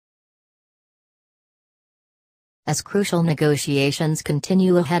As crucial negotiations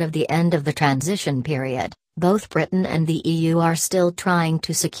continue ahead of the end of the transition period, both Britain and the EU are still trying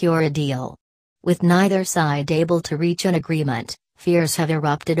to secure a deal. With neither side able to reach an agreement, fears have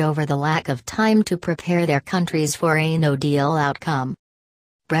erupted over the lack of time to prepare their countries for a no-deal outcome.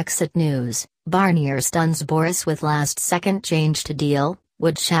 Brexit news: Barnier stuns Boris with last-second change to deal,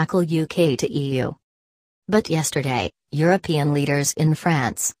 would shackle UK to EU. But yesterday, European leaders in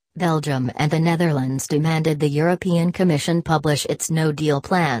France, Belgium and the Netherlands demanded the European Commission publish its no-deal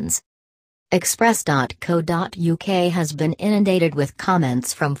plans. Express.co.uk has been inundated with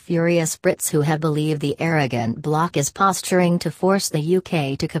comments from furious Brits who have believed the arrogant bloc is posturing to force the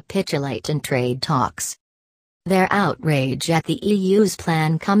UK to capitulate in trade talks. Their outrage at the EU's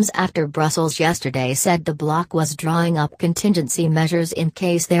plan comes after Brussels yesterday said the bloc was drawing up contingency measures in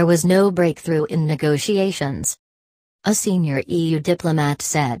case there was no breakthrough in negotiations. A senior EU diplomat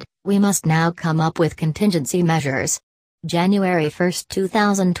said, "We must now come up with contingency measures. January 1,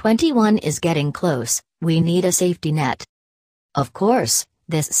 2021 is getting close, we need a safety net." Of course,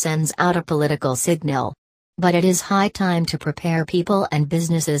 this sends out a political signal. But it is high time to prepare people and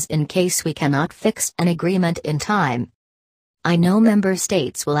businesses in case we cannot fix an agreement in time. I know member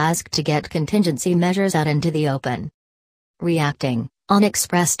states will ask to get contingency measures out into the open. Reacting, on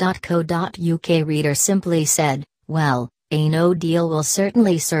express.co.uk reader simply said, "Well, a no deal will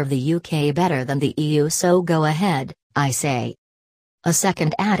certainly serve the UK better than the EU, so go ahead, I say." A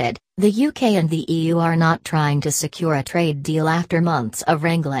second added, "The UK and the EU are not trying to secure a trade deal after months of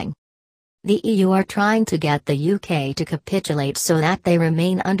wrangling. The EU are trying to get the UK to capitulate so that they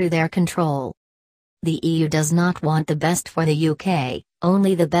remain under their control. The EU does not want the best for the UK,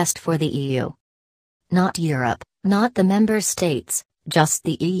 only the best for the EU. Not Europe, not the member states, just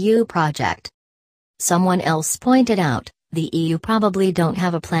the EU project." Someone else pointed out, the EU probably don't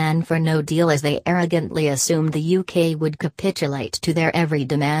have a plan for no deal as they arrogantly assumed the UK would capitulate to their every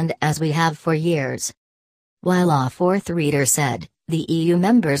demand as we have for years. While a fourth reader said, "The EU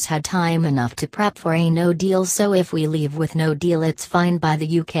members had time enough to prep for a no deal, so if we leave with no deal it's fine by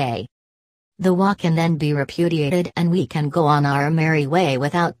the UK. The war can then be repudiated and we can go on our merry way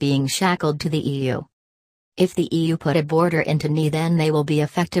without being shackled to the EU. If the EU put a border into NE then they will be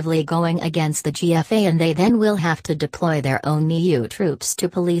effectively going against the GFA and they then will have to deploy their own EU troops to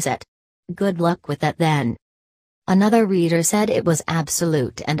police it. Good luck with that then." Another reader said it was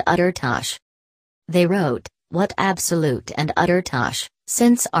absolute and utter tosh. They wrote, "What absolute and utter tosh,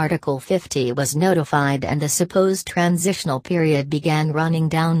 since Article 50 was notified and the supposed transitional period began running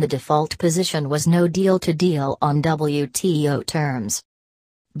down, the default position was no deal to deal on WTO terms.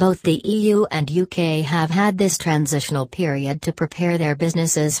 Both the EU and UK have had this transitional period to prepare their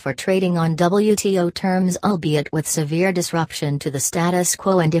businesses for trading on WTO terms, albeit with severe disruption to the status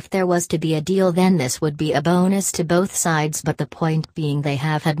quo, and if there was to be a deal then this would be a bonus to both sides, but the point being they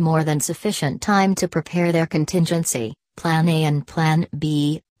have had more than sufficient time to prepare their contingency, Plan A and Plan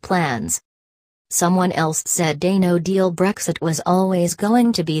B, plans." Someone else said a no-deal Brexit was always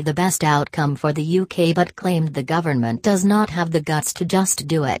going to be the best outcome for the UK but claimed the government does not have the guts to just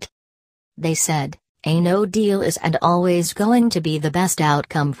do it. They said, "A no-deal is and always going to be the best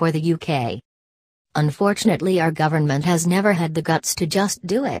outcome for the UK. Unfortunately our government has never had the guts to just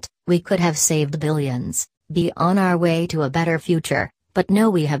do it. We could have saved billions, be on our way to a better future, but no,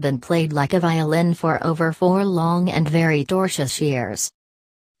 we have been played like a violin for over 4 long and very tortuous years.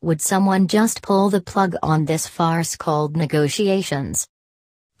 Would someone just pull the plug on this farce called negotiations?"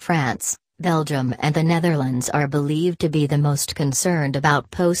 France, Belgium and the Netherlands are believed to be the most concerned about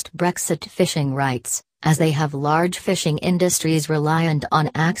post-Brexit fishing rights, as they have large fishing industries reliant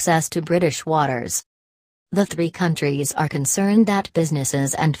on access to British waters. The three countries are concerned that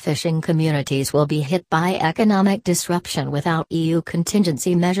businesses and fishing communities will be hit by economic disruption without EU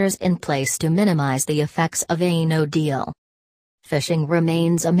contingency measures in place to minimize the effects of a no deal. Fishing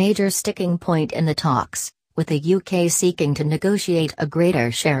remains a major sticking point in the talks, with the UK seeking to negotiate a greater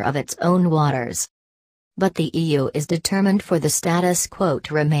share of its own waters. But the EU is determined for the status quo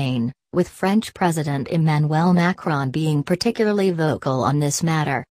to remain, with French President Emmanuel Macron being particularly vocal on this matter.